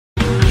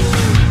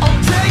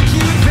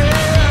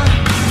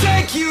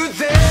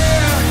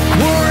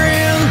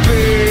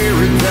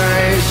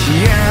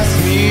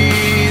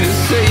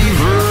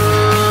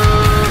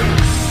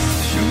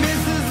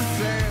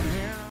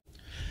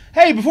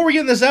Hey, before we get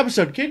in this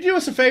episode, can you do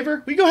us a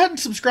favor? Will you go ahead and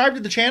subscribe to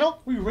the channel?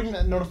 Will you ring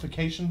that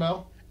notification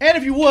bell? And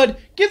if you would,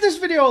 give this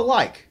video a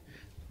like.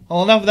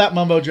 Well, enough of that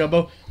mumbo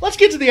jumbo. Let's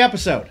get to the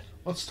episode.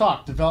 Let's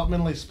talk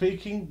developmentally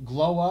speaking,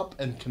 glow up,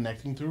 and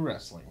connecting through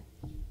wrestling.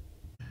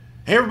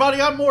 Hey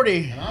everybody, I'm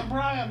Morty. And I'm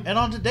Brian. And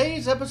on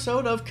today's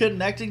episode of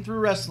Connecting Through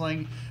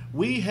Wrestling,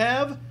 we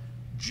have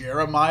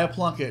Jeremiah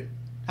Plunkett.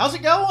 How's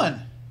it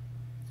going?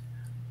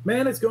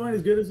 Man, it's going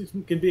as good as it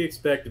can be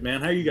expected,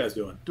 man. How you guys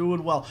doing?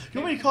 Doing well. You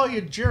want me to call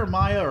you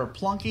Jeremiah or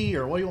Plunky,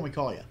 or what do you want me to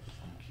call you?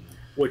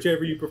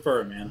 Whichever you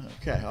prefer, man.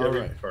 Okay, all Whichever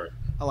right. you prefer.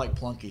 I like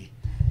Plunky.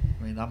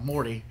 I mean, I'm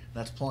Morty.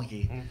 That's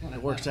Plunky.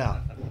 It works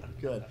out.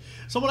 Good.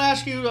 So I'm going to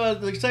ask you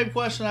the same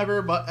question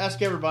I've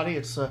asked everybody.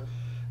 It's,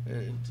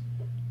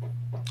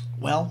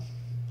 well,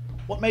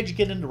 what made you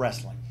get into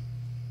wrestling?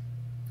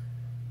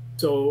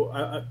 So,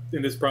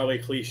 and it's probably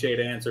a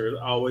cliched answer.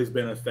 I've always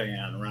been a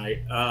fan,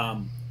 right?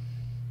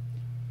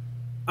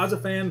 I was a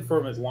fan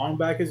from as long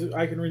back as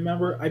I can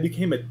remember. I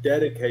became a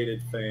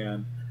dedicated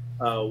fan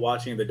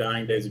watching the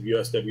dying days of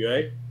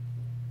USWA.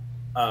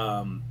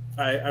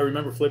 I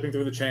remember flipping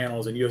through the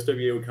channels, and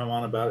USWA would come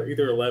on about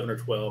either 11 or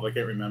 12. I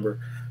can't remember.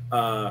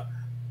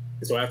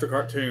 So after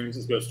cartoons,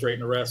 let's go straight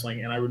into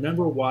wrestling. And I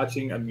remember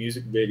watching a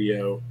music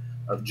video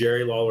of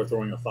Jerry Lawler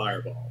throwing a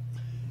fireball.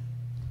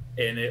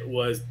 And it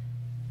was,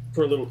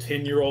 for a little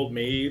 10-year-old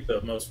me,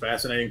 the most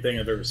fascinating thing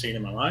I've ever seen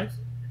in my life.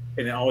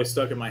 And it always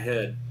stuck in my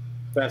head.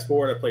 Fast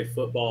forward, I played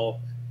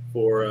football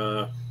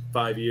for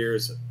 5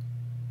 years,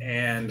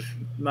 and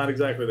not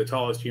exactly the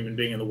tallest human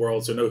being in the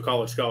world, so no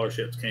college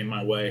scholarships came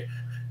my way.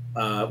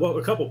 Well,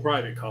 a couple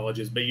private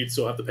colleges, but you'd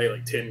still have to pay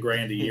like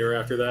 $10,000 a year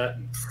after that.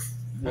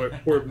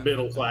 We're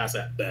middle class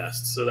at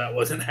best, so that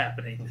wasn't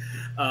happening.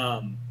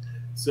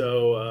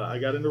 So I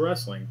got into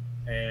wrestling,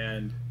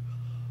 and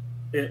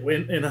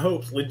in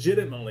hopes,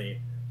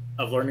 legitimately,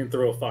 of learning to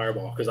throw a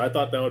fireball, because I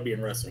thought that would be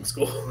in wrestling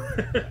school.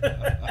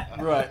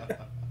 Right.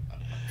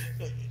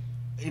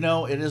 You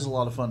know, it is a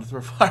lot of fun to throw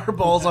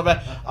fireballs.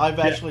 I've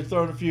actually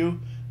thrown a few.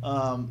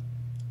 I've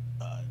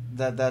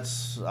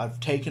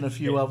taken a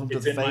few of them to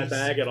the face. It's in my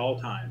bag at all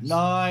times.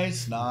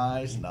 Nice.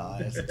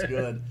 It's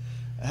good.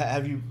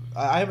 Have you?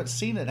 I haven't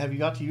seen it. Have you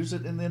got to use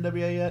it in the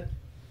NWA yet?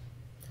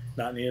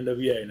 Not in the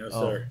NWA, no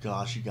sir. Oh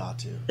gosh, you got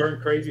to.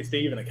 Turned Crazy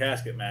Steve in a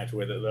casket match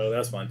with it though.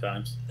 That's fun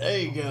times. There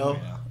you go.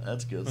 Yeah.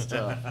 That's good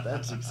stuff.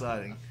 That's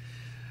exciting.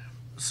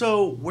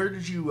 So, where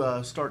did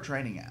you start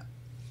training at?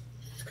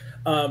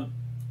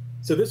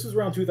 So this was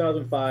around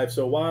 2005.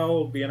 So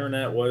while the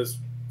internet was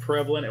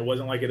prevalent, it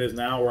wasn't like it is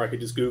now, where I could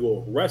just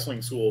Google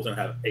wrestling schools and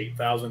have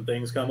 8,000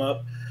 things come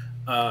up.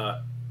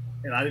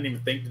 And I didn't even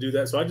think to do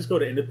that. So I just go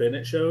to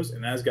independent shows,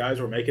 and as guys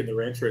were making their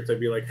entrance,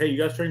 I'd be like, "Hey,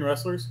 you guys train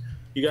wrestlers?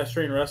 You guys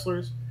train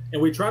wrestlers?"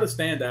 And we try to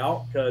stand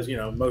out because, you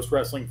know, most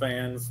wrestling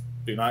fans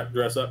do not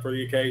dress up for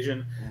the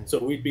occasion. So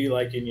we'd be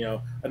like in, you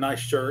know, a nice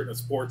shirt and a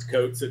sports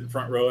coat sitting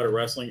front row at a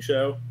wrestling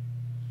show.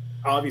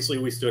 Obviously,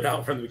 we stood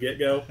out from the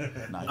get-go.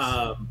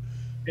 Nice.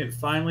 And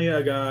finally,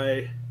 a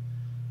guy.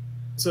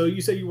 So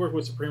you say you work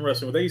with Supreme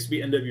Wrestling. Well, they used to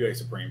be NWA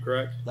Supreme,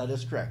 correct? That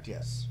is correct.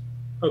 Yes.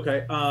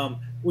 Okay. Are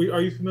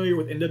you familiar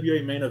with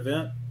NWA Main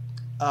Event?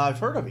 I've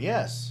heard of it.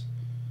 Yes.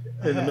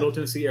 In the Middle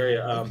Tennessee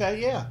area. Okay.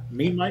 Yeah.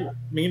 Me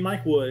and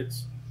Mike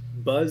Woods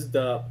buzzed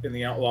up in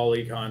the Outlaw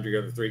League Condry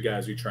are the three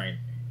guys who trained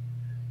me.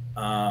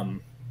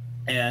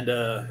 And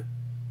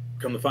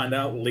come to find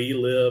out, Lee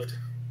lived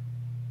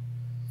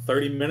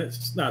 30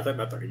 minutes. No,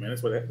 not 30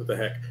 minutes. What the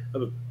heck?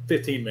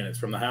 15 minutes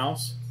from the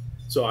house.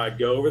 So I'd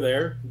go over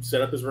there,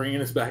 set up his ring in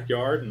his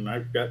backyard, and I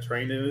got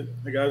trained in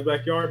the guy's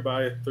backyard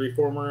by three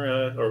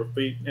former or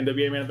three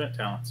NWA Main Event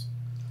talents.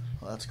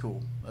 Well, that's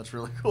cool. That's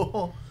really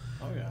cool.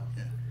 Oh, yeah.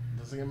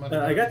 Doesn't get much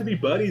I got to be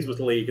buddies with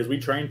Lee because we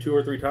trained 2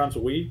 or 3 times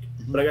a week,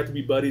 but I got to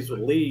be buddies with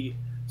Lee.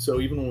 So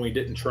even when we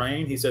didn't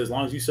train, he said, as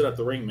long as you set up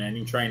the ring, man,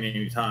 you can train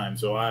any time.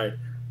 So I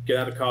get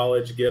out of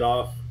college, get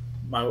off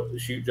my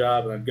shoot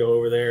job, and I'd go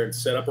over there and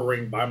set up a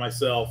ring by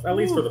myself, at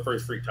least for the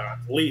first 3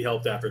 times. Lee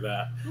helped after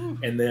that.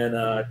 And then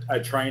I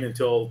trained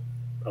until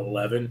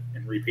 11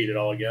 and repeat it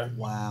all again.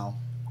 Wow.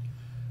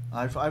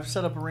 I've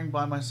set up a ring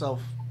by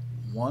myself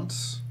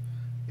once.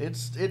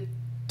 It's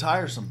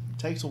tiresome. It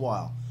takes a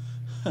while.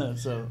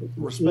 So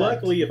respect.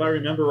 Luckily, if I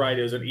remember right,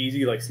 it was an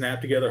easy, like, snap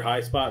together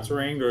high spots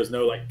ring. There was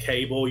no like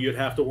cable you'd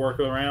have to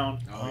work around.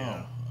 Oh,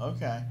 yeah.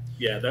 Okay.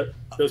 Yeah,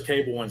 those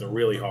cable ones are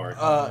really hard.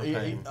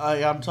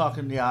 I'm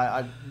talking.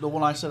 Yeah, the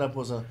one I set up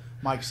was a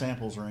Mike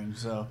Samples ring,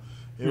 so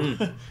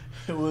it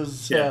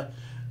was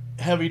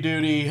heavy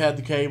duty, had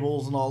the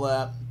cables and all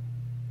that.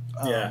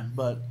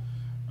 But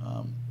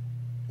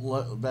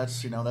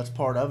that's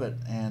part of it,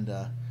 and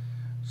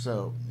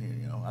so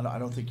I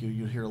don't think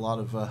you hear a lot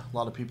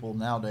of people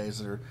nowadays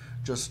that are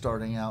just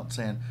starting out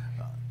saying,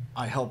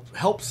 I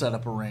help set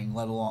up a ring,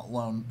 let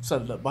alone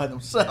set it up by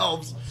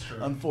themselves.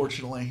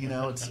 Unfortunately,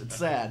 it's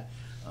sad.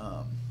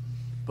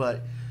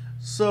 But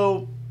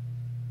so,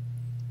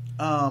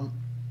 was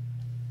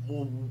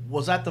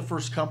that the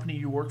first company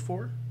you worked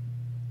for?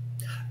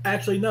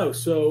 Actually, no.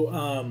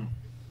 So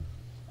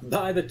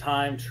by the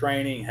time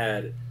training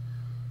had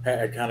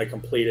had kind of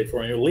completed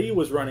for me. Lee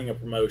was running a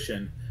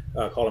promotion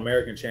called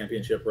American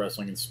Championship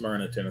Wrestling in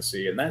Smyrna,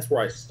 Tennessee, and that's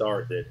where I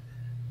started.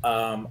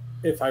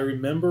 If I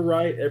remember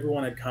right,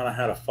 everyone had kind of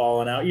had a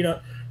falling out. You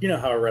know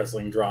how a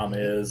wrestling drama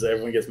is.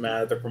 Everyone gets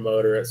mad at the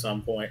promoter at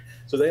some point.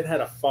 So they'd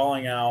had a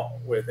falling out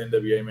with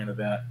NWA Main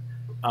Event.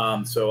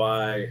 So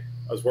I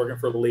was working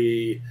for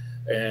Lee,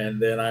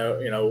 and then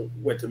I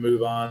went to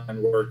move on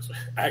and worked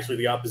actually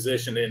the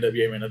opposition to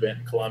NWA Main Event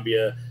in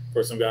Columbia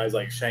for some guys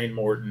like Shane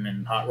Morton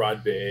and Hot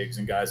Rod Biggs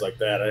and guys like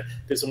that. I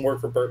did some work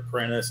for Burt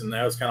Prentice, and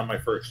that was kind of my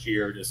first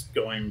year, just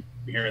going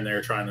here and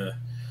there trying to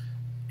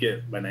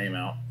get my name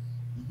out.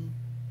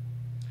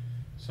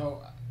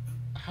 So,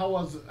 how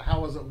was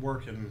it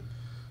working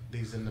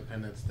these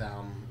independents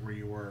down where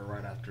you were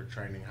right after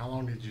training? How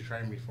long did you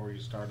train before you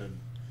started,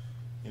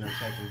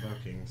 taking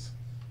bookings?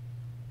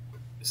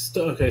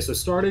 Okay, so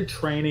started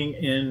training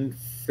in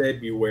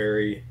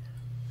February,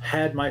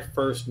 had my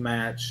first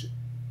match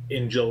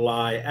in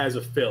July as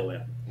a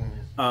fill-in.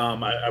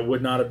 I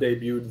would not have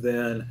debuted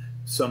then.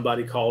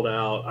 Somebody called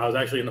out. I was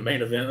actually in the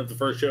main event of the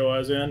first show I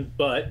was in,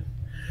 but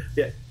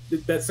yeah,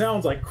 that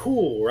sounds like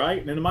cool,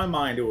 right? And in my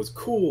mind, it was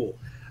cool.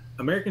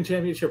 American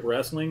Championship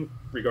Wrestling,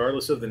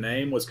 regardless of the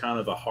name, was kind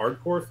of a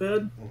hardcore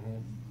fed.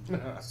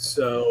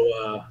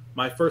 So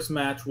my first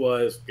match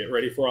was, get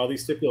ready for all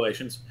these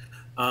stipulations,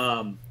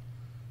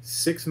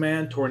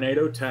 6-man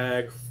tornado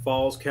tag,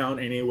 falls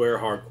count anywhere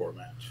hardcore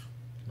match.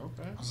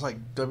 Okay. It's like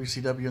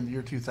WCW in the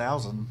year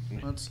 2000.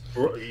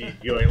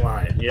 You ain't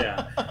lying,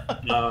 yeah.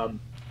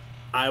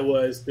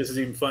 This is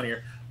even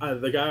funnier.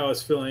 The guy I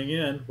was filling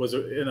in was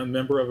a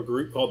member of a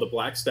group called the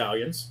Black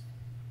Stallions.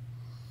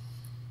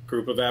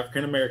 Group of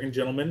African-American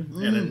gentlemen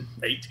and an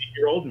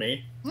 18-year-old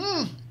me.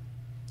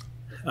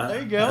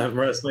 There you go. I'm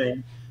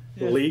wrestling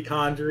Lee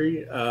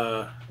Condrey,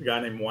 a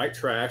guy named White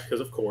Trash, because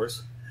of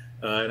course,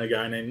 and a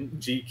guy named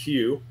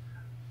GQ.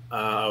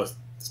 I was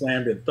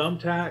slammed in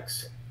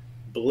thumbtacks,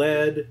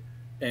 bled,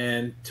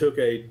 and took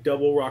a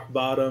double rock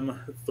bottom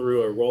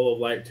through a roll of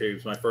light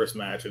tubes my first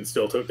match and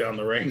still took down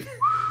the ring.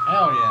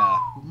 Hell yeah.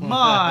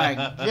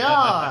 My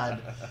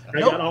God. I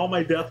got all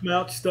my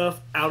deathmatch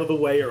stuff out of the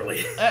way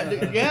early.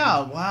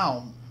 Yeah,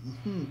 wow.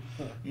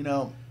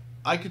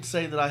 I could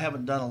say that I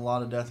haven't done a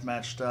lot of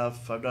deathmatch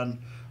stuff.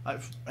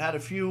 I've had a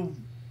few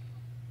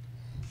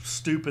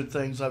stupid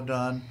things I've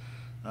done.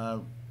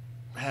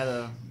 Had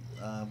a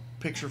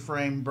picture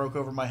frame broke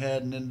over my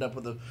head and ended up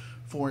with a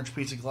 4-inch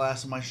piece of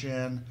glass in my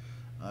shin.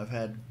 I've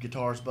had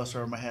guitars bust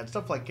over my head,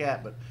 stuff like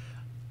that. But,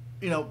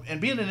 and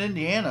being in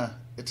Indiana,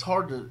 it's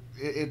hard to,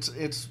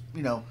 it's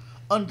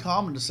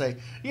uncommon to say,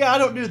 yeah, I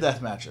don't do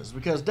death matches,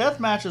 because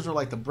death matches are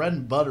like the bread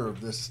and butter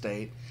of this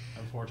state.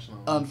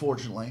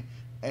 Unfortunately.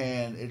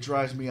 And it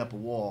drives me up a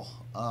wall.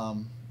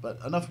 But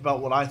enough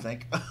about what I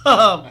think.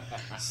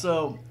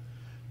 So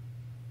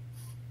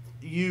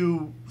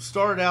you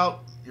started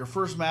out, your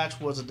first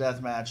match was a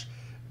death match.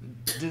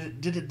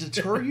 Did it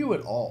deter you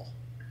at all?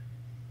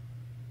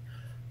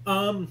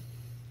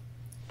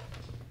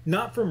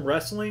 Not from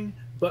wrestling,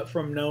 but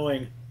from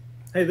knowing,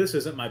 hey, this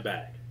isn't my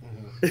bag.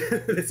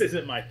 This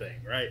isn't my thing,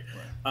 right?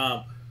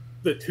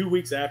 The 2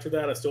 weeks after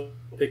that, I was still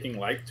picking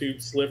light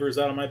tube slivers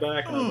out of my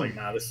back, and I was like,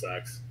 nah, this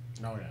sucks.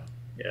 Oh yeah.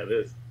 Yeah,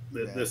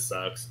 this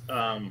sucks.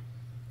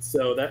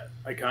 So that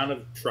I kind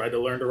of tried to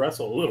learn to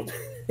wrestle a little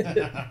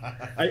bit.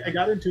 I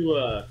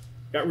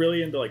got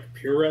really into like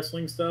pure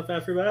wrestling stuff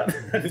after that.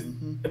 I just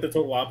went the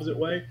total opposite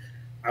way.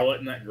 I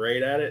wasn't that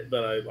great at it,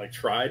 but I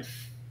tried.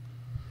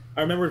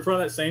 I remember in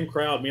front of that same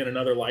crowd, me and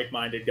another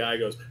like-minded guy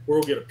goes,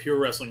 "We'll get a pure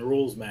wrestling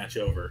rules match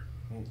over."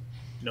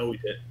 No, we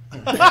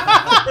didn't.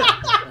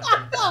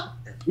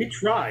 We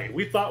tried.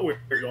 We thought we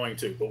were going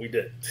to, but we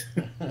didn't.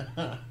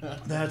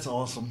 That's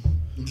awesome.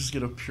 You just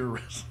get a pure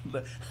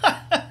wrestling.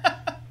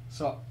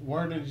 So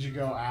where did you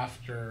go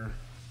after?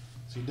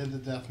 So you did the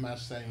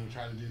deathmatch thing. You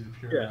tried to do the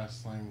pure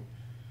wrestling.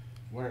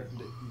 Where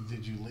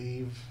did you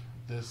leave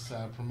this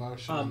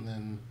promotion and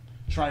then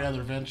try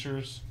other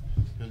ventures?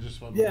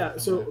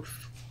 So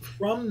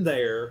from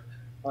there,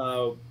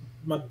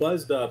 my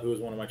Buzz Dub, who was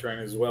one of my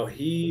trainers as well,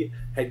 he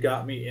had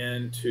got me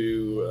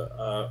into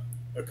a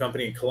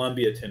company in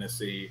Columbia,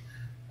 Tennessee,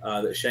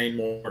 that Shane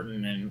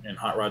Morton and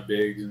Hot Rod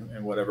Biggs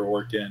and whatever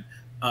worked in.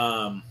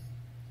 I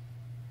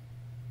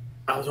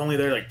was only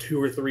there like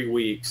 2 or 3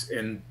 weeks,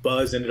 and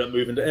Buzz ended up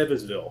moving to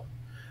Evansville.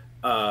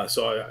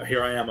 So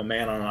here I am, a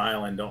man on an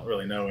island, don't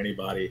really know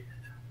anybody,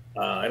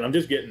 and I'm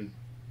just getting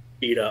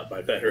beat up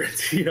by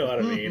veterans. You know what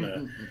I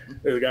mean?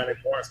 There's a guy named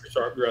Lawrence the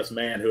Sharp Dressed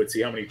Man who would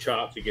see how many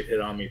chops he could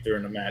hit on me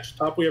during the match.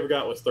 Top we ever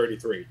got was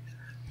 33.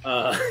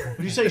 Did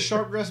you say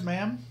Sharp Dressed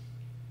Man?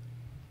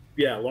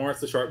 Yeah, Lawrence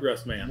the Sharp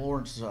Dressed Man.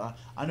 Lawrence,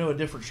 I know a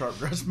different Sharp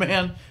Dressed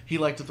Man. He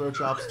liked to throw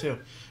chops too.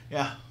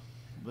 Yeah.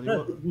 But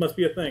that must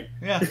be a thing.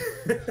 Yeah.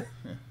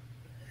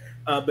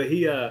 But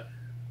he,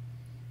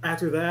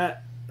 after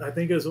that, I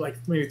think it was like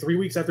maybe 3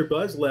 weeks after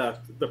Buzz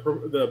left,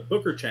 the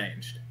booker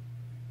changed.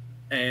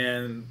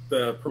 And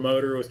the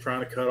promoter was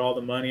trying to cut all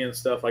the money and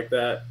stuff like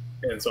that.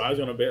 And so I was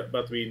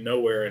about to be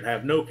nowhere and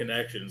have no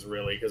connections,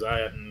 really, because I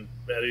hadn't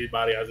met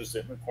anybody. I was just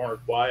sitting in the corner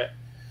quiet.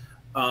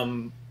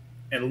 And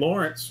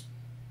Lawrence,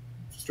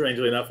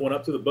 strangely enough, went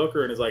up to the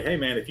booker and is like, "Hey,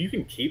 man, if you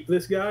can keep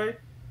this guy,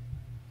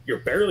 you're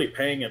barely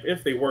paying him.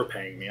 If they were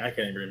paying me, I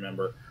can't even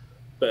remember,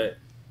 but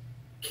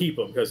keep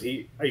him because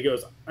he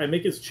goes, I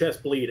make his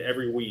chest bleed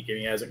every week and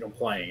he hasn't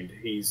complained.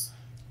 He's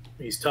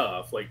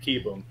tough. Like,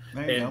 keep him."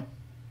 There you go.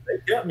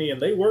 They kept me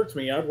and they worked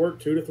me. I'd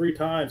worked 2 to 3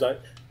 times. I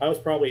was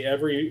probably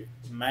every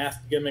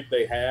masked gimmick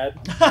they had.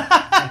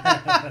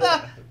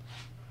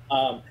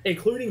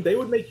 Including they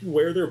would make you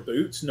wear their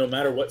boots no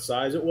matter what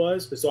size it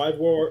was. So I've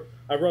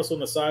wrestled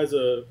in the size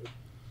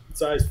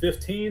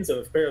 15s and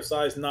a pair of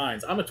size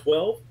 9s. I'm a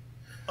 12.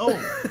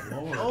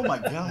 Oh my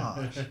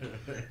gosh!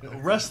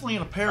 Wrestling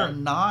in a pair of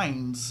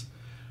 9s,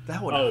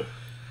 that would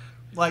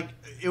like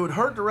it would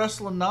hurt to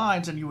wrestle in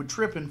 9s and you would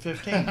trip in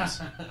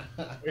 15s.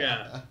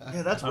 Yeah,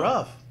 that's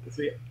rough.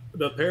 See,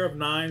 the pair of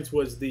 9s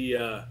was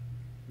the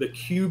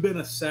Cuban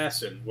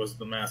Assassin was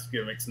the mask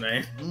gimmick's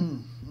name.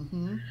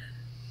 Mm-hmm.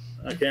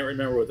 I can't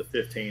remember what the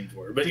 15s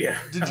were, but yeah,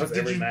 did you end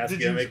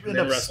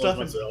up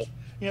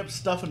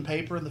stuffing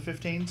paper in the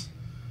 15s,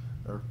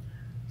 or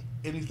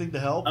anything to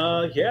help?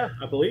 Yeah,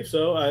 I believe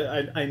so.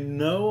 I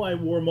know I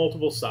wore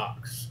multiple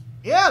socks.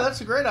 Yeah,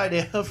 that's a great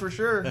idea for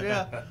sure.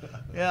 Yeah,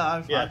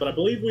 but I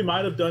believe we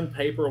might have done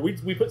paper.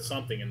 We put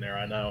something in there.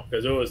 I know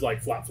because it was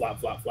like flop, flop,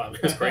 flop, flop.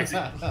 It was crazy.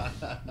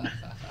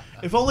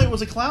 If only it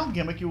was a clown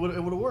gimmick, it would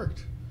have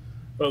worked.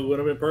 Oh, it would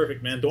have been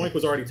perfect, man. Doink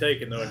was already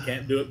taken though, and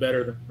can't do it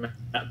better than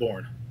Matt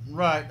Bourne.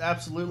 Right,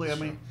 absolutely. I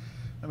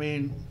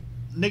mean,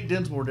 Nick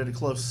Dinsmore did a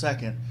close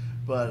second,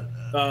 but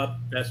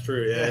that's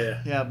true.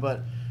 Yeah.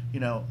 But you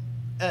know,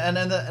 and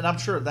I'm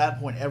sure at that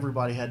point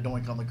everybody had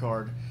Doink on the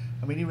card.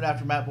 I mean, even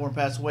after Matt Bourne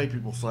passed away,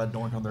 people still had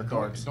Doink on their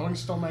cards. Doink's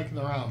still making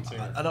the rounds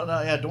here. I don't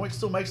know. Yeah, Doink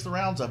still makes the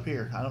rounds up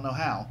here. I don't know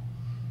how,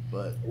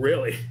 but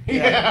really,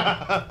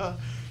 yeah.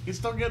 He's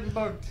still getting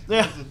booked.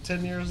 Yeah,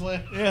 10 years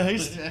later. Yeah,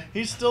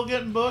 he's still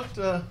getting booked.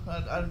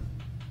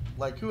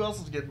 Like who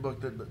else is getting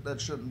booked that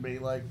shouldn't be?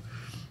 Like,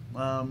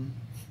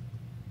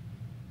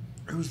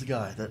 who's the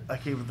guy that I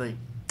can't even think?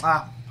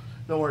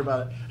 Don't worry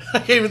about it. I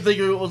can't even think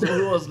who it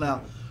was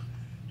now.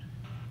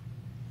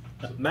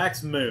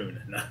 Max Moon.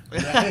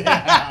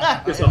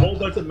 There's a whole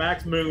bunch of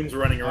Max Moons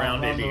running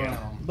around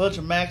Indiana. A bunch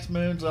of Max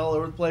Moons all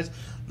over the place.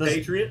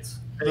 Patriots.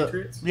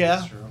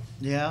 Yeah.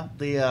 Yeah.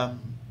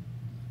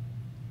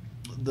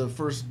 The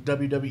first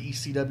WWE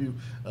CW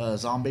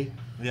zombie.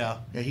 Yeah.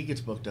 Yeah, he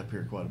gets booked up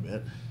here quite a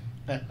bit.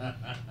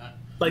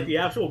 Like the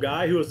actual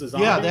guy who was the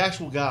zombie? Yeah, the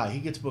actual guy. He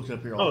gets booked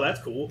up here. That's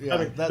cool. Yeah,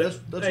 I mean, that's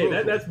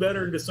that's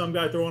better than just some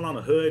guy throwing on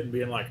a hood and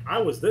being like, I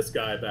was this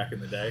guy back in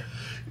the day.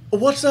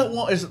 What's that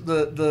one? Is it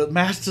the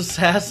Masked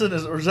Assassin?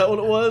 Or is that what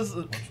it was?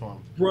 Which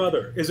one?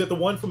 Brother. Is it the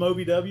one from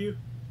OVW?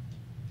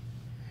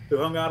 Who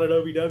hung out at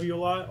OVW a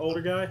lot?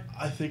 Older guy?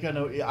 I think I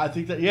know. I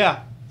think that,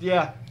 yeah.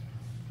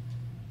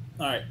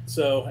 All right,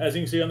 so as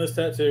you can see on this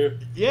tattoo,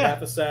 yeah,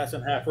 half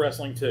assassin, half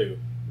wrestling too,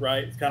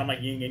 right? It's kind of like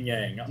yin and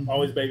yang. Mm-hmm.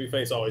 Always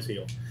babyface, always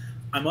heel.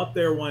 I'm up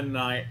there one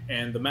night,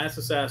 and the masked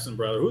assassin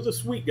brother, who's a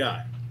sweet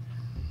guy,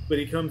 but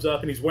he comes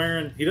up and he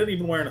doesn't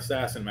even wear an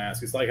assassin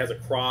mask. It's like has a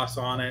cross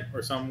on it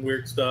or some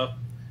weird stuff.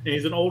 And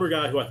he's an older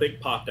guy who I think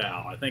popped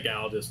Al. I think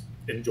Al just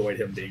enjoyed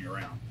him being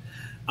around.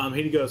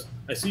 He goes,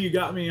 I see you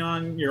got me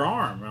on your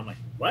arm. And I'm like,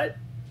 what?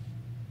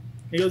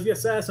 He goes, the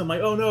assassin. I'm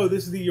like, oh no,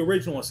 this is the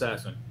original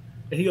assassin.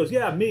 And he goes,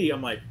 yeah, me.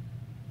 I'm like,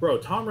 bro,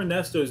 Tom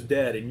Renesto's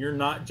dead, and you're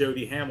not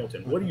Jody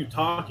Hamilton. What are you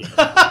talking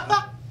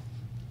about?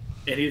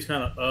 And he's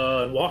kind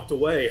of and walked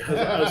away.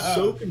 I was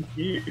so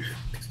confused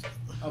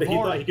that he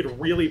thought he could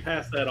really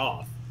pass that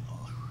off.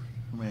 Oh,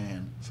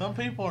 man. Some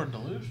people are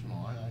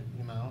delusional.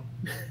 You know,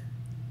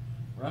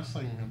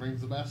 wrestling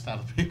brings the best out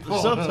of people.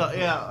 Sometimes,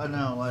 yeah, I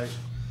know. Like,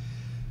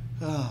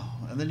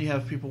 and then you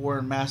have people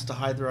wearing masks to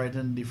hide their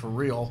identity for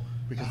real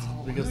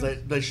because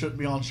they shouldn't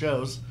be on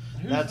shows.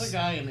 Who's the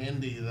guy in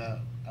Indy that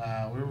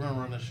we were going to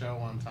run a show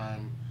one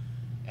time,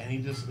 and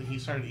he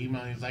started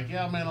emailing. He's like,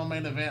 yeah, man, I'll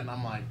main event. And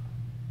I'm like,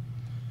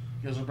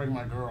 he goes, I'll bring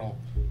my girl.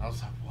 I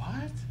was like,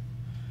 what?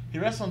 He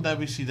wrestled on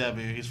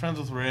WCW. He's friends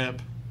with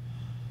Rip.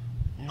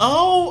 Yeah.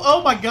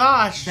 Oh my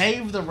gosh.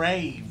 Dave the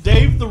Rave.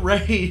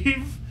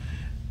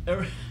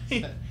 I'm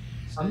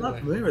not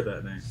familiar with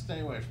that name. Stay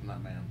away from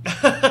that man.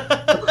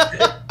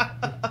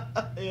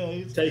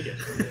 Yeah, take it.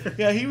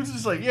 Yeah, he was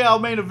just like, yeah, I'll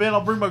main event.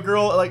 I'll bring my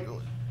girl. Like,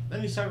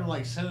 then he started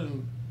like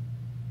sending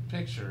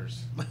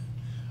pictures. I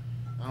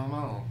don't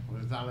know.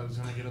 We thought it was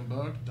going to get him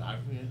booked. I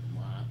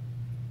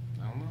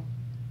don't know.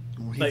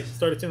 Like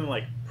started sending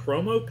like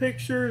promo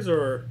pictures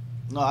or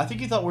no? I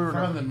think he thought we were in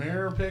front of the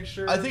mirror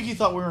picture. I think he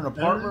thought we were an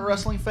apartment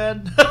wrestling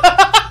fed.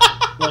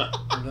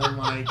 And then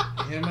like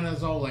him and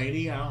his old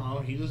lady. I don't know.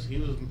 He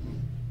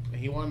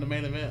wanted the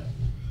main event,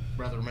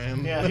 brother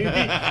man.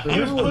 Yeah,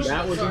 he was pushing.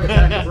 That was in the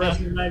back of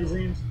wrestling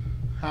magazines.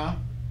 Huh?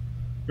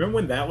 Remember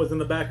when that was in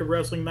the back of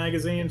wrestling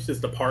magazines?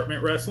 Just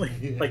apartment wrestling?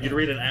 Yeah. Like you'd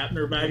read an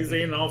Abner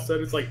magazine and all of a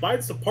sudden it's like, buy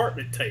this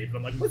apartment tape. And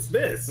I'm like, what's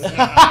this? Being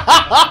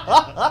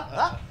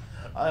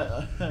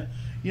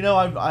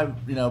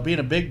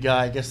a big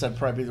guy, I guess that'd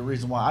probably be the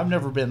reason why I've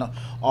never been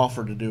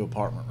offered to do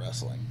apartment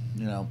wrestling.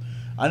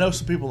 I know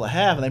some people that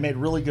have, and they made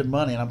really good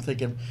money. And I'm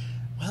thinking,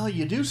 well,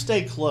 you do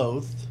stay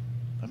clothed.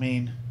 I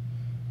mean,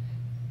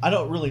 I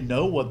don't really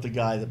know what the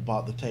guy that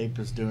bought the tape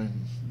is doing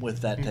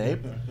with that tape.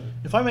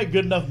 If I make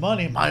good enough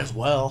money, might as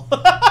well.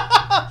 But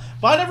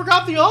I never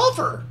got the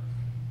offer.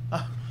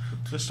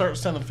 Just start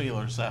sending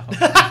feelers out.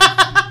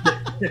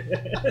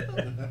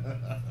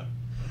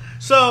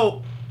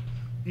 So,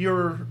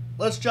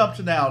 let's jump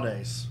to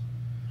nowadays.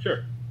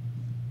 Sure.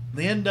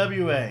 The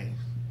NWA.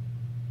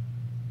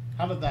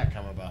 How did that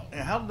come about?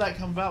 And how did that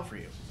come about for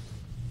you?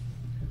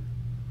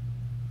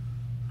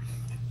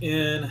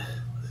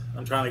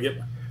 I'm trying to get.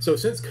 So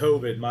since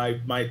COVID,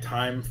 my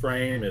time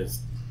frame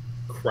is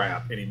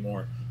crap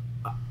anymore.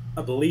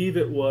 I believe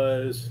it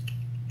was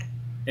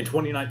in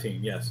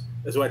 2019. Yes.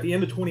 So at the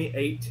end of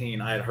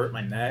 2018, I had hurt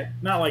my neck.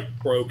 Not like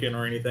broken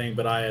or anything,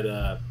 but I had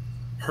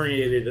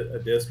herniated a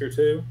disc or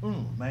two.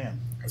 Oh,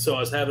 man. So I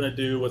was having to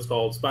do what's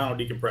called spinal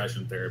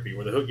decompression therapy,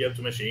 where they hook you up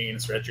to a machine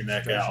and stretch your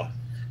neck out.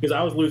 Because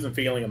I was losing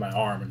feeling in my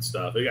arm and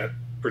stuff. It got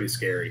pretty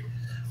scary.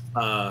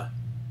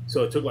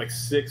 So it took like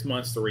 6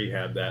 months to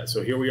rehab that.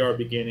 So here we are,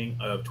 beginning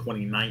of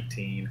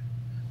 2019.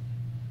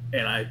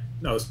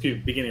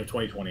 Beginning of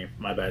 2020.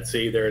 My bad.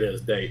 See, there it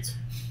is, dates.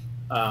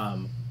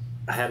 I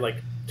had like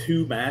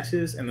 2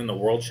 matches, and then the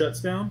world shuts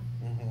down.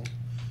 Mm-hmm.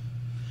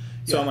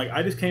 So I'm like,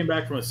 I just came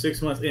back from a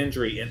 6-month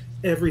injury, and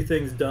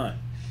everything's done.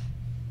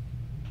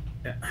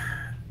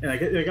 And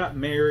I got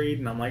married,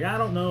 and I'm like, I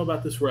don't know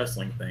about this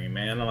wrestling thing,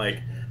 man.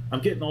 I'm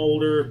getting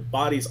older.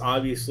 Body's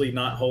obviously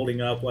not holding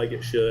up like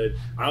it should.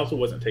 I also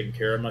wasn't taking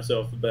care of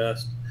myself the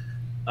best.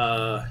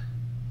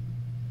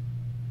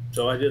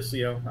 So I just,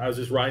 I was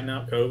just riding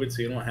out COVID,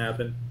 seeing what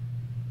happened.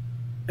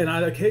 And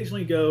I'd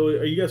occasionally go,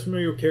 are you guys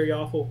familiar with Kerry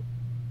Awful?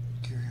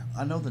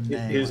 I know the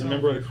name. He was a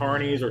member of the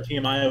Carnies or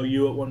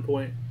TMIOU at one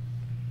point.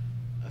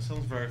 That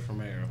sounds very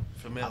familiar.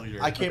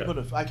 I can't put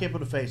a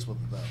face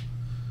with it, though.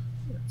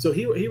 So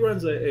he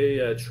runs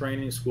a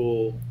training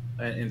school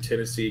in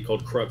Tennessee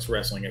called Crux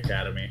Wrestling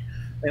Academy,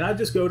 and I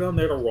just go down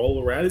there to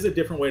roll around. It's a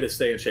different way to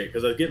stay in shape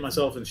because I get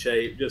myself in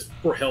shape just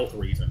for health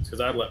reasons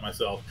because I'd let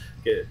myself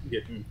get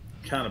in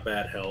kind of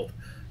bad health.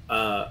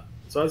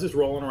 So I was just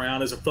rolling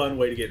around. It's a fun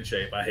way to get in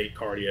shape. I hate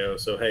cardio,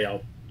 so hey,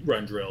 I'll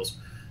run drills.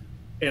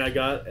 And I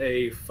got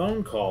a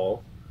phone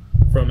call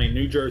from a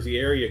New Jersey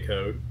area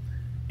code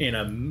and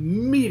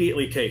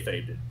immediately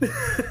kayfabed it.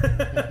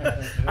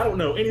 I don't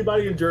know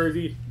anybody in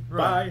Jersey.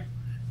 Right. Bye.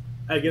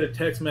 I get a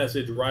text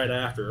message right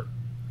after,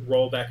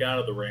 roll back out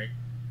of the ring.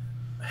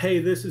 Hey,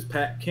 this is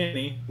Pat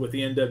Kenny with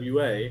the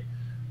NWA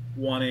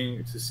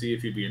wanting to see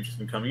if you'd be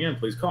interested in coming in.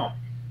 Please call me.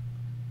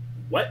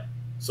 What?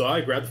 So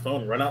I grabbed the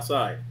phone and run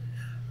outside.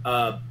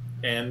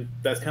 And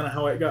that's kind of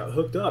how I got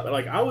hooked up.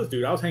 I was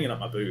hanging up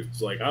my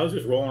boots. I was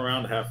just rolling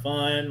around to have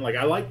fun.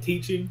 I like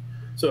teaching,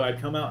 so I'd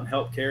come out and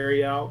help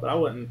carry out. But I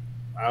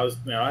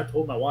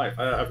told my wife,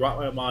 I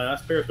brought my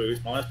last pair of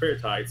boots, my last pair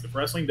of tights. If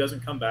wrestling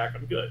doesn't come back,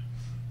 I'm good.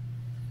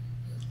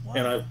 Wow.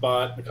 And I've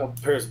bought a couple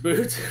pairs of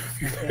boots, a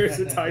few pairs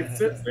of tights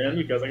since then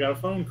because I got a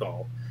phone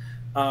call.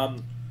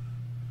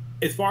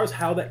 As far as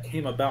how that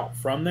came about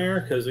from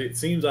there, because it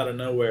seems out of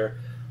nowhere,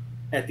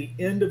 at the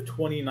end of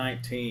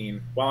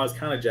 2019, while I was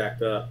kind of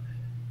jacked up,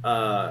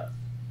 a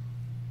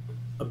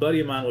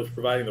buddy of mine was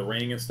providing the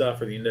ring and stuff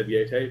for the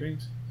NWA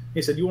tapings.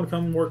 He said, "You want to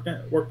come and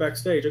work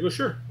backstage?" I go,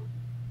 "Sure."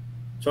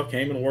 So I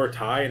came and wore a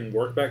tie and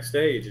worked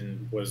backstage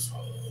and was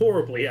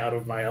horribly out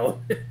of my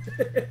element,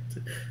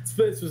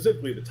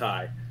 specifically the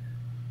tie.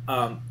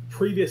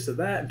 Previous to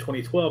that, in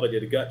 2012, I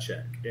did a gut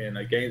check in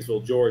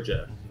Gainesville,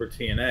 Georgia for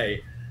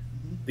TNA.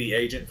 The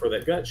agent for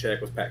that gut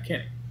check was Pat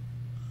Kenny.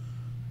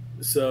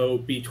 So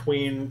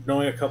between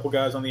knowing a couple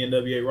guys on the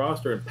NWA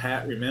roster and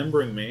Pat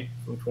remembering me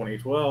from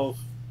 2012,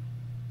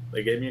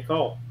 they gave me a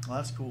call. Well,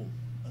 that's cool.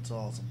 That's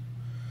awesome.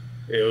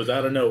 It was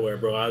out of nowhere,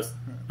 bro.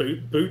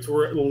 Boots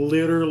were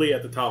literally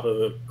at the top of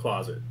the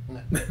closet.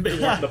 They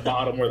weren't at the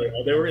bottom where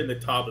they were in the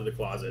top of the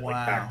closet,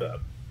 wow. Packed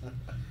up.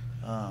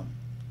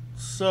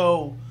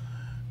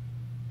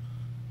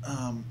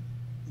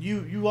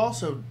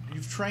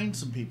 You've trained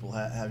some people,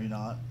 have you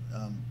not?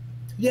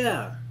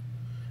 Yeah.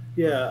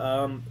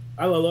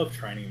 I love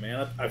training,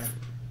 man. I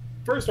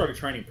first started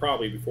training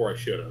probably before I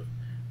should have.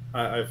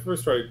 I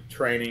first started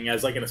training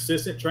as an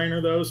assistant trainer,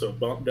 though, so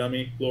bump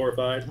dummy,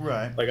 glorified.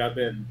 Right. I've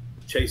been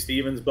Chase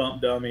Stevens'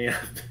 bump dummy.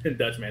 I've been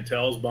Dutch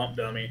Mantel's bump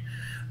dummy.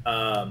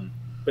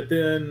 But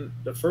then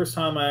the first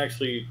time I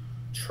actually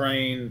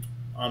trained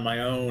on my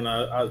own,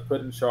 I was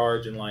put in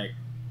charge in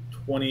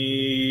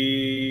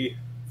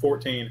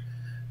 2014.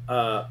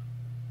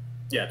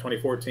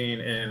 2014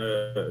 in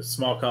a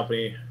small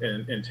company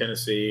in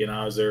Tennessee, and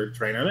I was their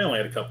trainer. They only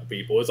had a couple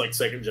people. It was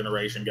second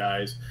generation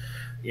guys,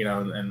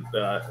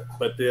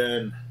 but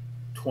then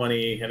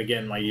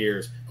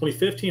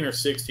 2015 or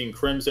 16,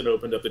 Crimson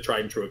opened up the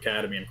Tried and True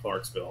Academy in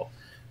Clarksville,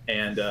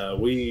 and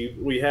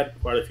we had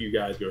quite a few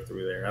guys go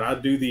through there. And I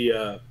do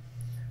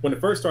when it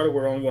first started, we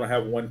were only going to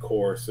have one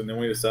course, and then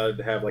we decided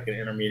to have an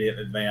intermediate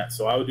and advanced.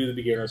 So I would do the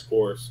beginner's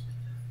course.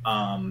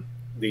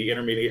 The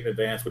intermediate and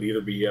advanced would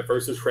either be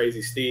versus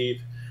Crazy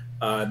Steve,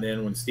 And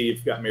then when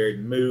Steve got married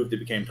and moved, it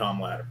became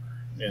Tom Latimer.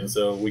 And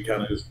so we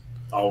kind of just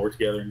all worked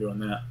together in doing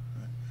that.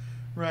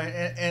 Right,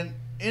 and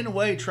in a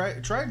way,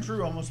 Tried and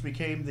True almost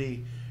became the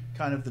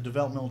kind of the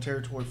developmental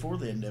territory for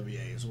the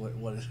NWA, is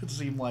what it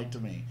seemed like to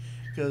me,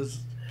 because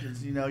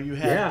you know you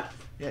had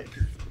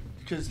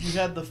because you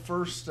had the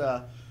first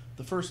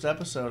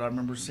episode. I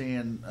remember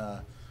seeing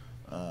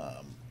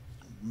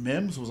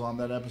Mims was on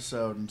that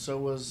episode, and so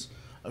was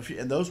a few,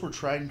 and those were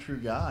Tried and True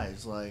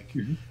guys. Like,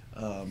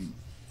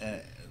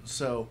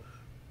 so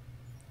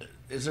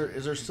is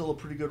there still a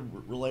pretty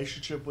good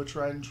relationship with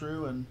Tried and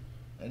True and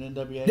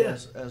NWA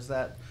as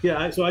that?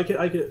 Yeah, so I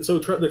could. So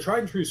the Tried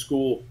and True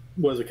school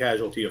was a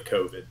casualty of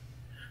COVID,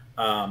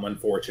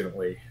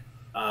 unfortunately.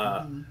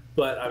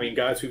 But I mean,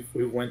 guys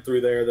who went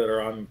through there that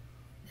are on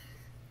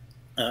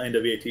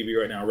NWA TV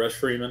right now: Rush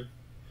Freeman,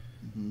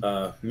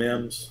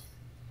 Mims.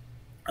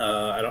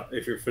 I don't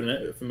if you're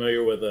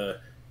familiar with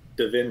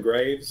Devin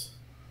Graves,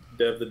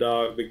 Dev the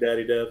dog, Big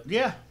Daddy Dev.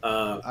 Yeah,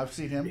 I've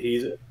seen him.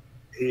 He's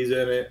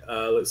in it.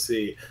 Let's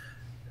see,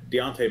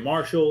 Deontay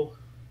Marshall.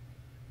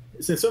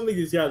 Since some of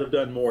these guys have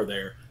done more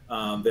there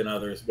than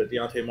others, but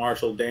Deontay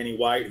Marshall, Danny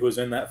White, who was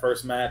in that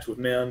first match with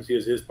Mims, he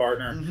was his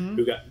partner,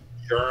 who got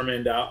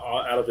Germaned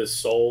out of his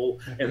soul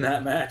in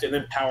that match, and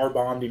then power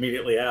bombed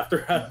immediately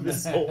after out of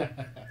his soul.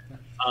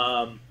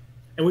 And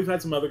we've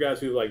had some other guys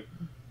who like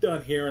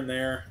done here and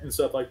there and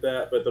stuff like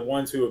that, but the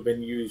ones who have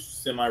been used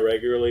semi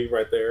regularly,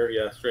 right there,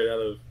 straight out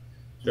of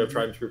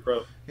Tried and True Pro.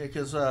 Yeah,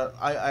 because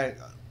I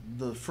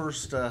the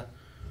first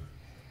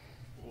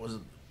was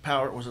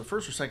it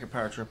first or second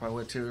power trip I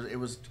went to? It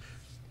was,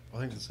 I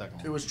think the second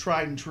one. It was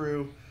Tried and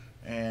True,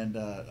 and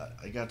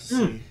I got to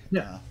see.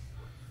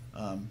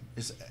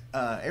 Is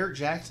Eric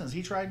Jackson? Is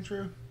he Tried and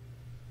True?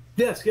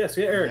 Yes,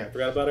 Eric. Okay. I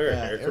forgot about Eric.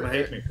 Yeah, Eric's gonna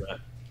hate me for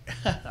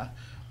that.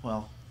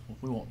 Well,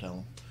 we won't tell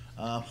him.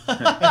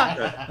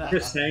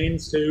 Chris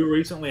Haynes too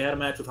recently had a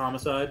match with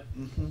Homicide.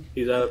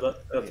 He's out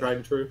of Tried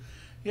and True.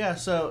 Yeah,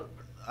 so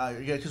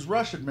because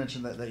Rush had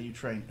mentioned that you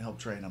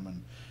helped train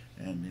him,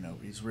 and you know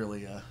he's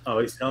really.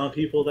 He's telling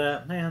people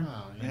that, man.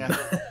 Oh, yeah,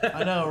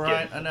 I know,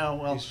 right? I know.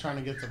 Well, he's trying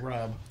to get the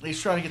rub. He's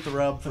trying to get the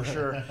rub for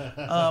sure.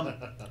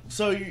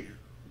 So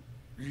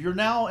you're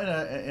now in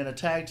a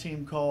tag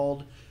team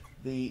called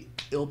the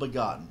Ill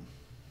Begotten.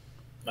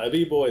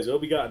 IB boys, Ill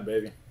Begotten,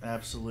 baby.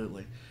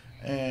 Absolutely.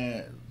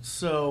 And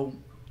so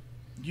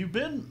you've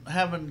been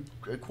having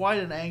quite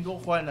an angle,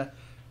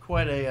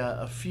 quite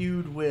a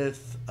feud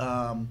with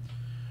I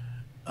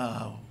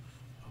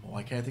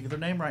can't think of their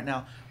name right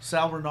now.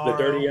 Sal Renaro.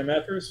 The Dirty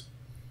MFers?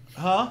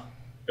 Huh?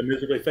 The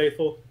Miserably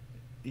Faithful?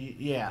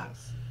 Yeah.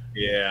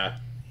 Yeah.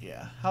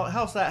 Yeah.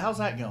 How's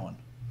that going?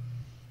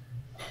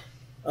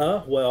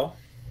 Well,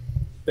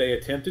 they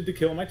attempted to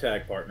kill my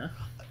tag partner.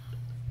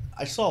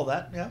 I saw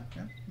that. Yeah.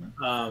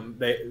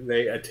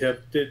 They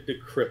attempted to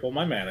cripple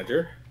my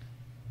manager.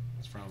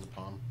 It's frowned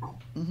upon.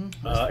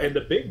 And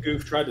the big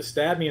goof tried to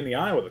stab me in the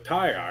eye with a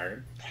tire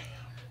iron.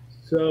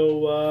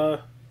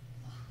 So,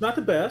 not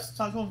the best. It's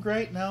not going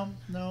great. No.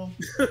 No,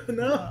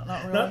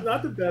 not really.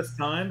 Not the best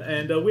time.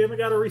 And we haven't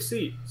got a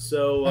receipt.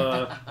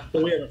 So,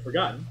 but we haven't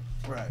forgotten.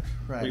 Right.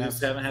 We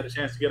just haven't had a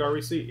chance to get our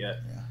receipt yet.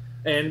 Yeah.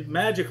 And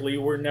magically,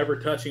 we're never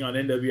touching on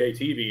NWA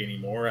TV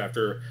anymore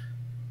after,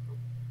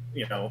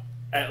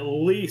 at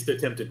least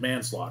attempted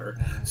manslaughter.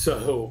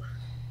 So,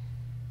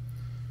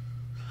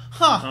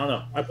 I don't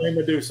know. I blame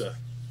Medusa.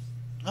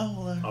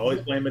 Oh, well,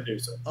 always blame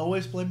Medusa.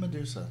 Always blame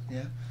Medusa.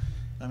 Yeah,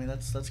 I mean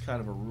that's kind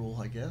of a rule,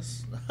 I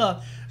guess.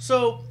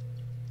 So,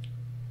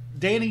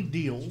 Danny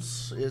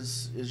Deals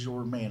is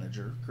your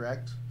manager,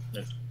 correct?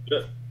 That's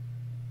good.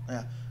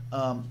 Yeah.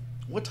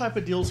 What type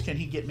of deals can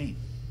he get me?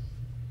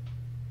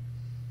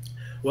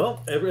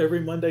 Well, every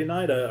Monday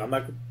night, I'm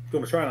not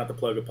going to try not to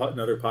plug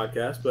another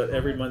podcast, but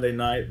every Monday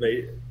night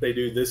they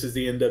do This Is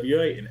the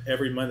NWA, and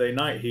every Monday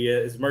night he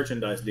has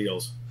merchandise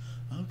deals.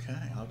 Okay,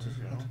 I'll just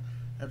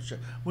have to check.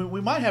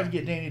 We might have to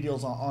get Danny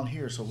Deals on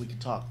here so we can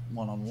talk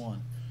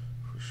one-on-one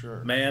for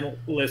sure. Man,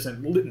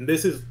 listen,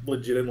 this is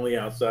legitimately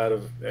outside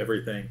of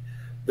everything.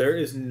 There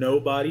is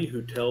nobody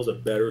who tells a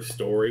better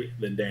story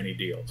than Danny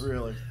Deals.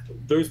 Really?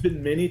 There's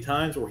been many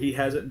times where he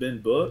hasn't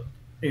been booked.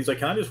 And he's like,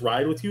 "Can I just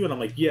ride with you?" And I'm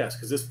like, "Yes,"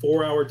 because this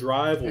 4-hour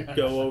drive will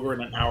go over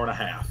in an hour and a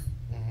half.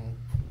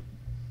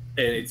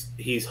 And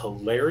he's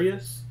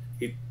hilarious.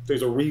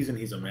 There's a reason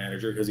he's a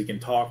manager, because he can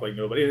talk like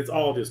nobody. It's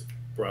all just,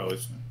 bro.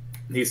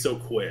 He's so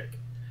quick,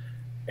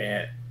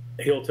 and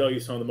he'll tell you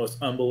some of the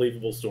most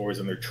unbelievable stories,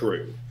 and they're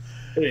true.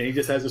 And he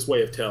just has this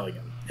way of telling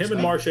them. Him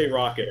and Marche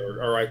Rocket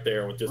are right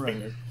there with just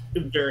being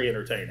very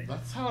entertaining.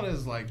 That's how it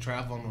is, like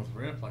traveling with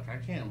Rip. Like I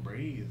can't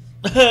breathe.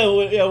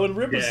 When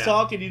Rip is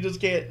talking, you just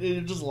can't.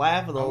 You just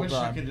laugh the whole time.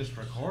 I wish I could just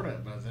record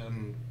it, but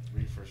then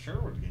we for sure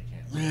would get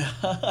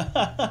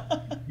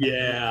canceled.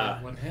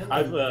 Yeah.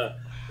 I've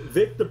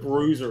Vic the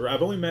Bruiser.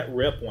 I've only met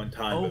Rip one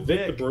time, but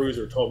Vic the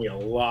Bruiser told me a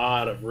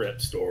lot of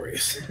Rip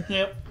stories.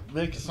 Yep.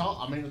 Vic. It's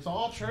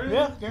all true.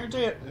 Yeah,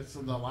 guarantee it. It's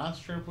the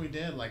last trip we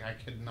did. Like I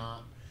could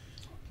not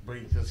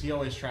breathe because he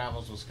always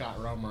travels with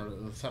Scott Romer,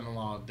 the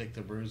son-in-law of Dick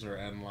the Bruiser,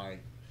 and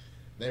like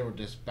they were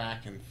just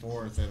back and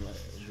forth, and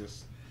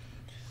just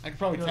I could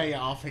probably tell you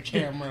off the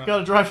camera. Got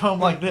to drive home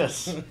like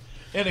this.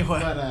 Anyway,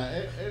 but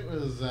it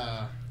was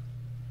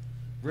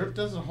Rip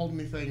doesn't hold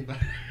anything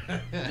back.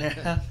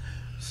 Yeah.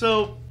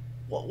 So,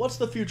 what's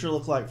the future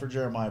look like for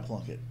Jeremiah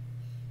Plunkett?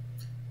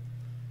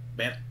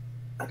 Man,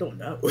 I don't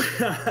know.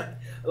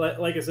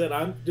 like I said,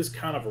 I'm just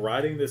kind of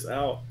riding this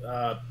out.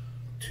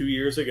 2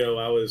 years ago,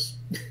 I was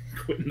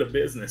quitting the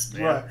business,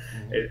 man, right.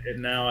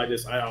 And now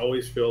I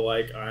always feel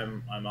like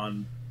I'm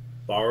on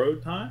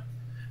borrowed time.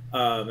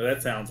 That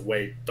sounds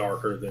way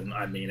darker than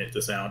I mean it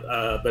to sound,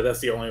 but that's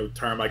the only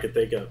term I could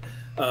think of.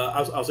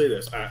 I'll say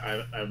this: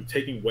 I'm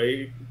taking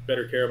way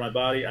better care of my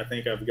body. I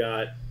think I've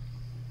got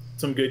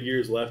some good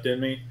years left in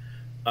me,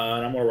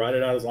 and I'm going to ride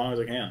it out as long as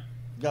I can.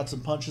 Got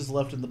some punches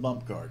left in the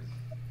bump card.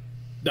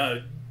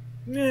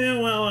 Yeah,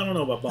 well, I don't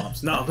know about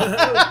bumps. No,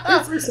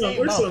 there's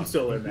some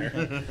still in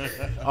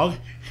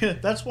there.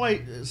 That's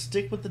why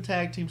stick with the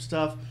tag team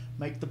stuff.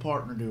 Make the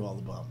partner do all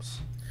the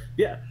bumps.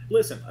 Yeah,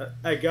 listen,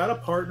 I got a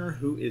partner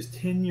who is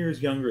 10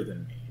 years younger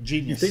than me.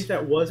 Genius. You think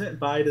that wasn't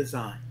by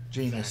design?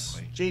 Genius.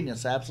 Exactly.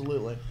 Genius,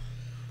 absolutely.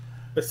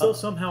 But still,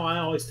 somehow I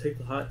always take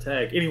the hot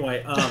tag.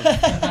 Anyway,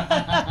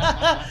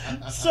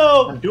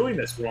 so I'm doing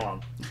this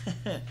wrong.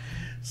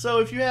 So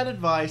if you had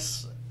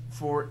advice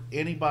for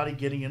anybody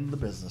getting into the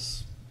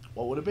business,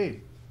 what would it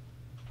be?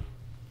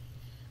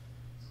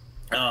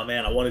 Oh,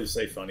 man, I wanted to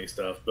say funny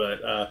stuff,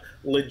 but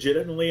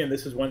legitimately, and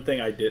this is one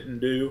thing I didn't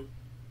do,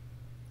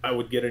 I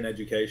would get an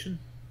education.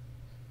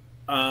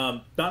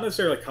 Not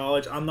necessarily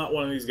college. I'm not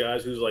one of these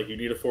guys who's like, you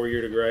need a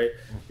 4-year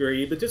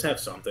degree, but just have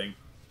something.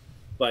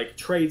 Like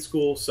trade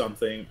school,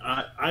 something.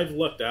 I've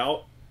lucked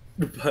out,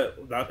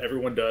 but not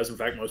everyone does. In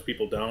fact, most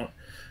people don't.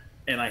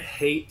 And I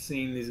hate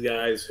seeing these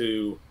guys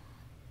who,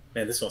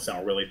 man, this is going to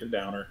sound really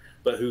downer,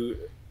 but who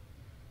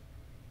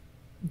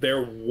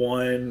they're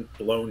one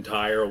blown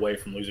tire away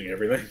from losing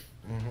everything.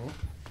 Mm-hmm.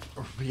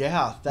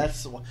 Yeah,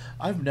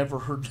 I've never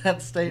heard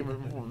that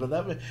statement before, but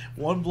that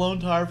one blown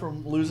tire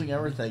from losing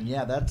everything.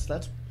 Yeah, that's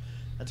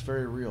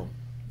very real,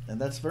 and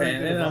that's very.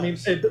 And I mean,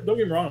 don't get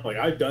me wrong. Like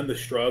I've done the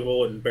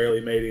struggle and barely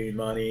made any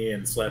money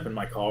and slept in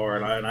my car,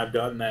 and I've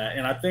done that.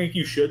 And I think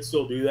you should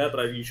still do that,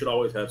 but you should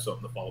always have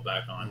something to fall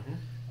back on.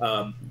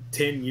 Mm-hmm.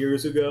 10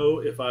 years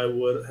ago, if I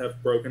would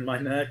have broken my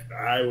neck,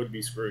 I would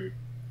be screwed.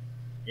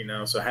 You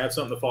know, so have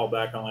something to fall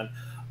back on.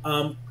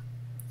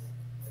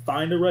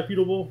 Find a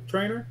reputable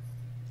trainer.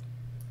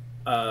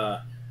 I'm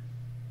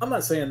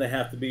not saying they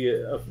have to be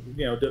a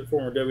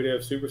former WWF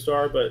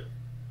superstar, but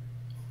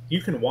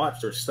you can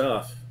watch their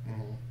stuff,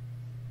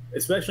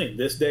 especially in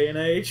this day and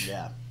age.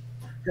 Yeah.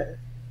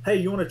 Hey,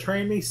 you want to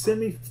train me? Send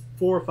me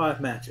 4 or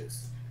 5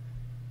 matches.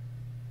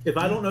 If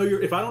I don't know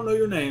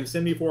your name,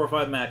 send me 4 or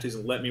 5 matches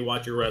and let me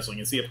watch your wrestling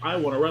and see if I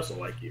want to wrestle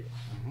like you.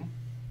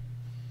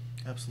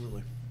 Mm-hmm.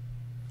 Absolutely.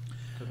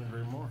 Couldn't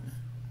agree more.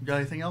 Got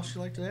anything else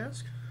you'd like to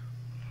ask?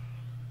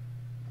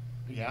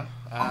 Yeah.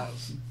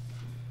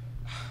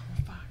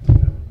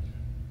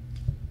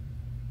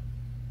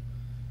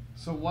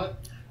 So where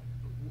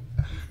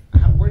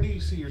do you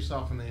see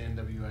yourself in the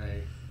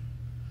NWA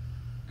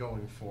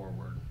going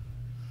forward?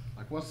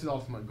 Like, what's the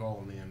ultimate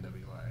goal in the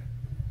NWA?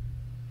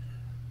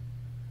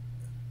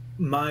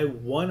 My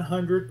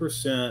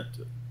 100%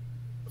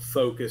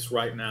 focus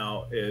right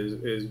now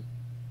is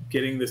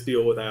getting this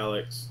deal with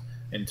Alex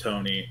and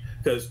Tony,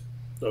 because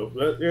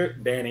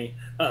Danny.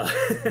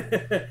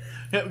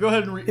 Yeah, go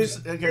ahead and read.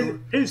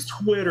 His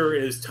Twitter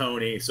is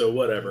Tony, so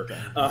whatever.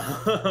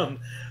 Okay.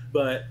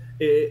 But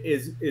it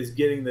is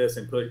getting this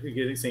and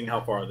seeing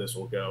how far this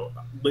will go.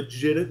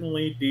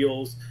 Legitimately,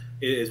 Deals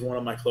is one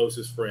of my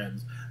closest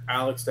friends.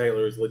 Alex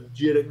Taylor is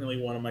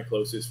legitimately one of my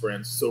closest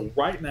friends. So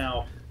right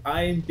now,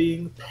 I am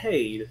being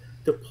paid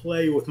to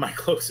play with my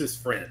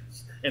closest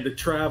friends and to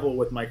travel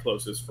with my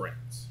closest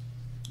friends.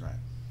 Right.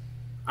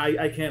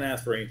 I can't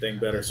ask for anything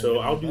better. So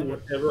I'll do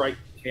whatever I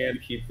can to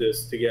keep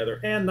this together.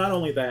 And not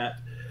only that,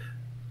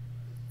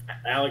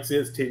 Alex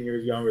is 10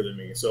 years younger than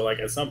me. So like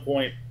at some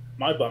point,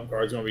 my bump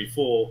card is going to be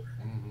full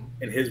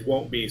and his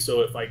won't be.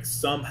 So if like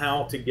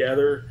somehow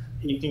together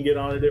he can get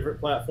on a different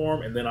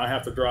platform and then I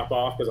have to drop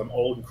off because I'm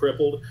old and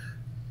crippled,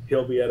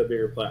 he'll be at a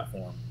bigger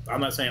platform.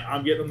 I'm not saying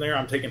I'm getting him there.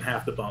 I'm taking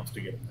half the bumps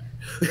to get him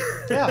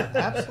there. Yeah,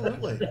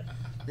 absolutely.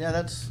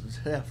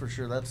 Yeah, for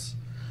sure. That's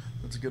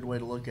a good way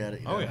to look at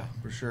it. Yeah,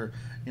 for sure.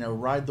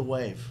 Ride the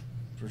wave,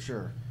 for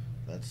sure.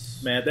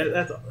 That's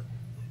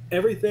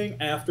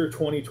everything after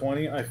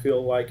 2020. I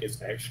feel like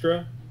it's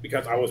extra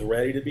because I was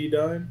ready to be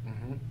done.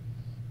 Mm-hmm.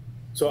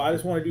 So I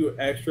just want to do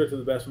extra to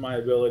the best of my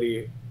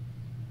ability,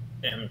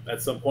 and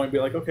at some point be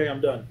like, okay, I'm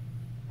done.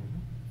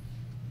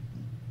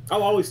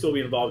 I'll always still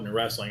be involved in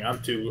wrestling.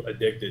 I'm too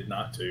addicted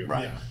not to.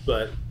 Right.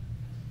 Yeah.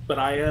 But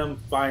I am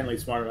finally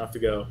smart enough to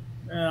go,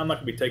 I'm not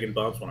going to be taking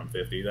bumps when I'm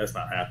 50. That's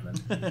not happening.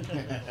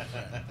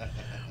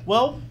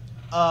 Well,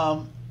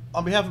 on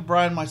behalf of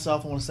Brian and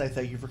myself, I want to say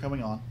thank you for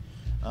coming on.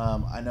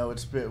 I know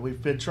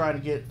we've been trying to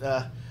get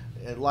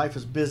life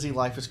is busy,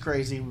 life is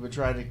crazy. We've been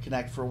trying to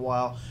connect for a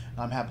while.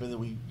 I'm happy that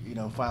we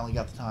finally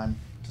got the time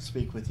to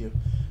speak with you.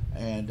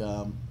 And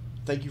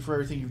thank you for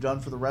everything you've done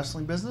for the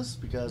wrestling business,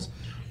 because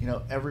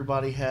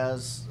everybody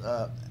has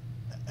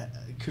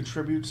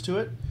contributes to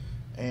it,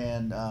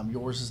 and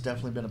yours has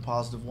definitely been a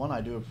positive one.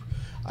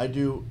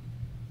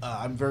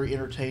 I'm very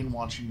entertained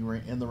watching you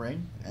in the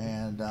ring,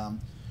 and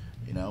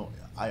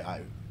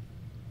I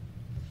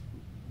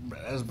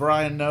as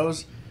Brian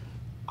knows,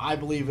 I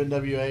believe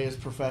NWA is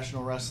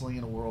professional wrestling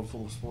in a world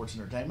full of sports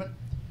entertainment,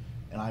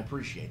 and I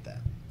appreciate that.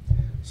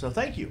 So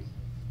thank you.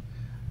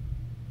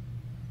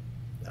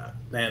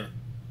 Man,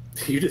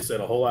 you just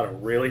said a whole lot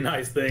of really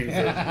nice things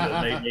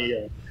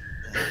that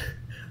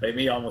made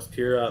me almost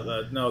tear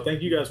up. No,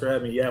 thank you guys for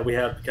having me. Yeah, we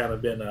have kind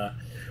of been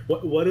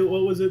what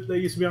was it that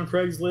used to be on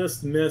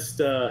Craigslist?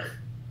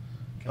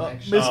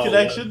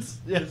 Misconnections.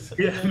 Yes.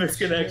 Yeah,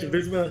 misconnection.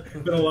 There's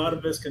been a lot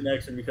of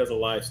misconnection because of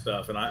life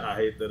stuff, and I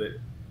hate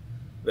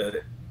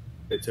that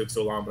it took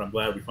so long. But I'm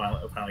glad we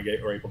finally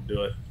were able to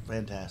do it.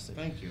 Fantastic.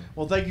 Thank you.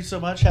 Well, thank you so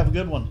much. Have a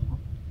good one.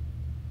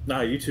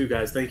 No, you too,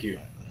 guys. Thank you.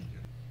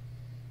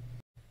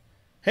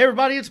 Hey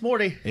everybody, it's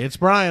Morty. It's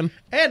Brian.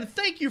 And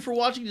thank you for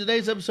watching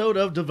today's episode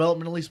of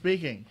Developmentally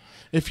Speaking.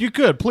 If you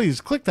could,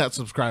 please click that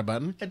subscribe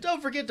button. And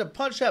don't forget to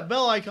punch that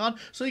bell icon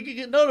so you can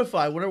get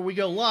notified whenever we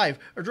go live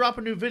or drop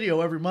a new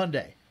video every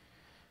Monday.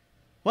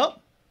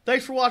 Well,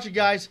 thanks for watching,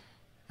 guys,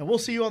 and we'll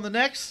see you on the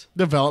next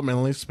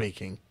Developmentally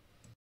Speaking.